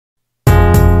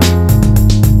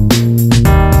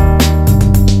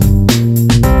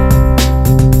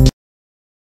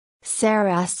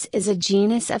Cerastes is a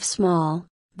genus of small,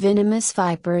 venomous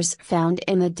vipers found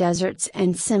in the deserts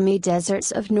and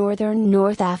semi-deserts of northern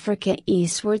North Africa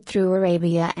eastward through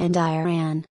Arabia and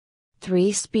Iran.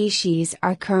 3 species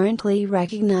are currently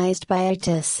recognized by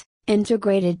ITIS,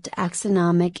 Integrated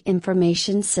Taxonomic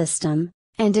Information System,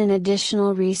 and an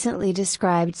additional recently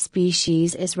described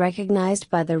species is recognized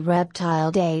by the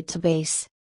Reptile Database.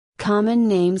 Common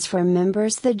names for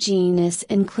members of the genus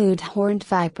include horned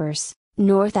vipers,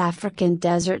 North African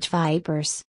desert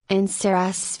vipers, and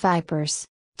Cerastes vipers.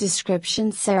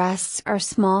 Description: Cerastes are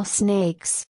small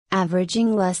snakes,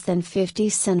 averaging less than 50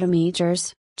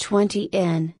 centimeters, 20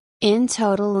 in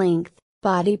total length,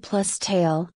 body plus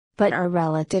tail, but are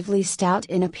relatively stout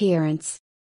in appearance.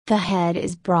 The head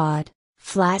is broad,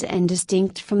 flat and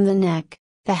distinct from the neck.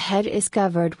 The head is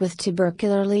covered with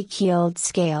tubercularly keeled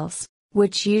scales,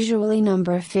 which usually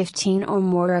number 15 or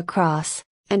more across,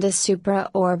 and a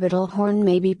supraorbital horn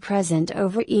may be present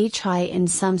over each eye in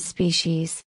some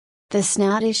species. The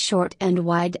snout is short and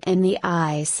wide and the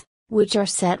eyes, which are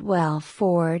set well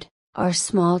forward, are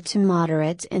small to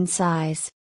moderate in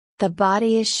size. The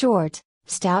body is short,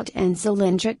 stout and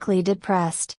cylindrically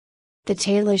depressed. The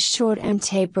tail is short and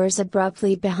tapers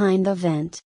abruptly behind the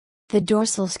vent. The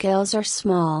dorsal scales are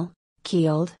small,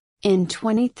 keeled, in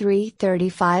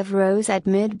 23-35 rows at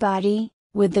midbody,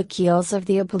 with the keels of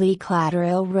the oblique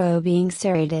lateral row being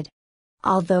serrated.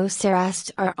 Although Cerastes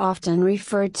are often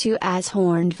referred to as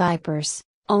horned vipers,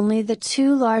 only the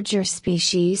 2 larger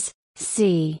species,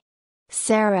 C.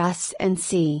 Cerastes and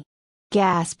C.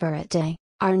 Gasperitae,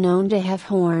 are known to have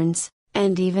horns,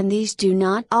 and even these do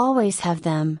not always have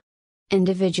them.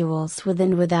 Individuals with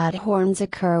and without horns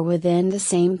occur within the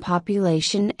same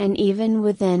population and even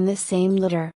within the same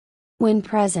litter. When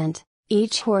present,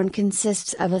 each horn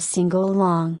consists of a single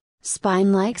long,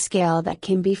 spine-like scale that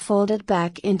can be folded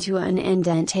back into an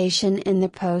indentation in the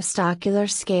postocular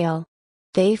scale.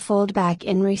 They fold back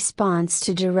in response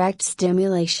to direct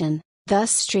stimulation,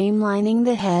 thus streamlining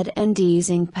the head and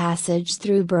easing passage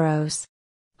through burrows.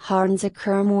 Horns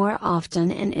occur more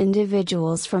often in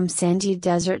individuals from sandy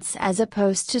deserts as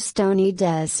opposed to stony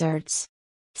deserts.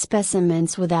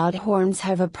 Specimens without horns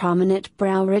have a prominent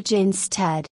brow ridge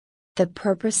instead. The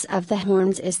purpose of the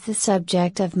horns is the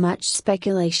subject of much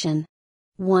speculation.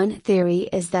 One theory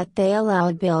is that they allow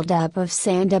a buildup of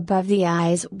sand above the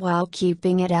eyes while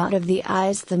keeping it out of the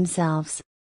eyes themselves.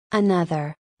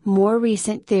 Another, more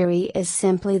recent theory is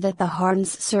simply that the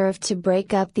horns serve to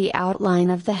break up the outline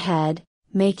of the head,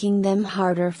 making them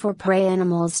harder for prey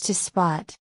animals to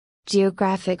spot.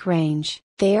 Geographic range: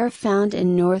 they are found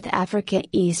in North Africa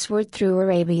eastward through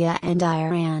Arabia and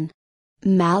Iran.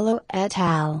 Malo et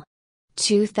al.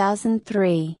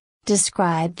 2003,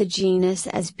 described the genus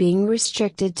as being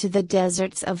restricted to the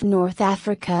deserts of North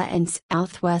Africa and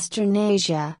southwestern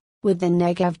Asia, with the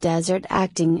Negev Desert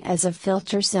acting as a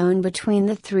filter zone between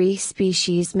the 3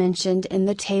 species mentioned in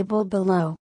the table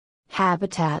below.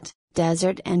 Habitat: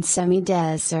 desert and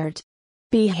semi-desert.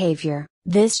 Behavior: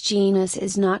 this genus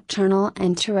is nocturnal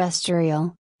and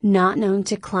terrestrial, not known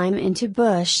to climb into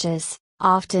bushes,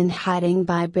 often hiding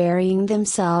by burying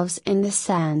themselves in the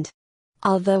sand.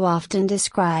 Although often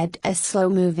described as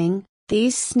slow-moving,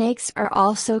 these snakes are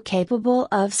also capable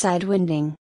of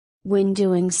sidewinding. When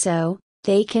doing so,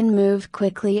 they can move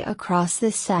quickly across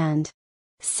the sand.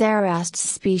 Cerastes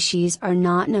species are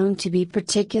not known to be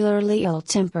particularly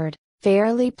ill-tempered,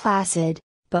 fairly placid,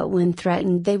 but when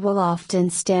threatened they will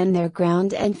often stand their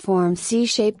ground and form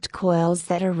C-shaped coils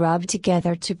that are rubbed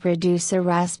together to produce a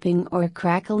rasping or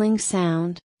crackling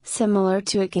sound, similar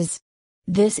to a kiss.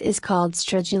 This is called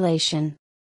stridulation.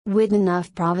 With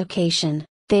enough provocation,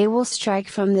 they will strike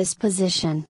from this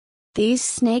position. These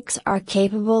snakes are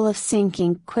capable of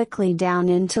sinking quickly down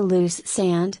into loose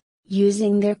sand,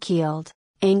 using their keeled,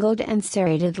 angled and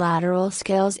serrated lateral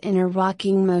scales in a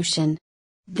rocking motion.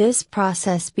 This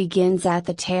process begins at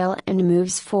the tail and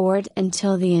moves forward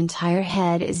until the entire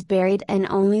head is buried and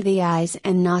only the eyes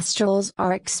and nostrils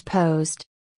are exposed.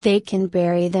 They can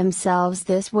bury themselves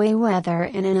this way whether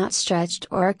in an outstretched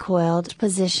or a coiled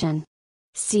position.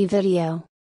 See video.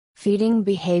 Feeding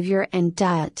behavior and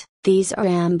diet: these are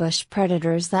ambush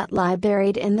predators that lie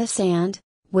buried in the sand,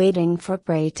 waiting for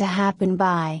prey to happen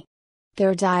by.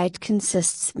 Their diet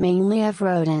consists mainly of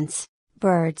rodents,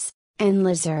 birds, and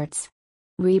lizards.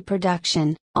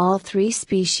 Reproduction: all 3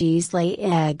 species lay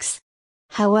eggs.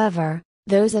 However,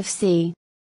 those of C.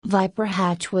 viper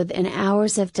hatch within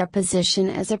hours of deposition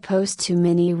as opposed to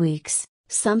many weeks,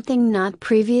 something not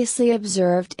previously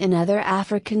observed in other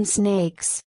African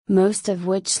snakes, most of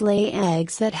which lay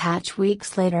eggs that hatch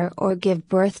weeks later or give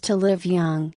birth to live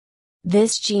young.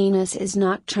 This genus is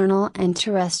nocturnal and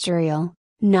terrestrial,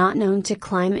 not known to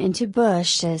climb into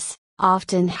bushes,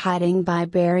 often hiding by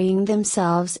burying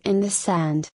themselves in the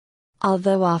sand.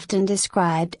 Although often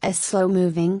described as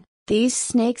slow-moving, these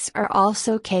snakes are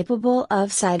also capable of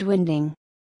sidewinding.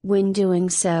 When doing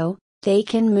so, they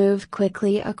can move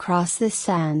quickly across the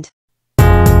sand.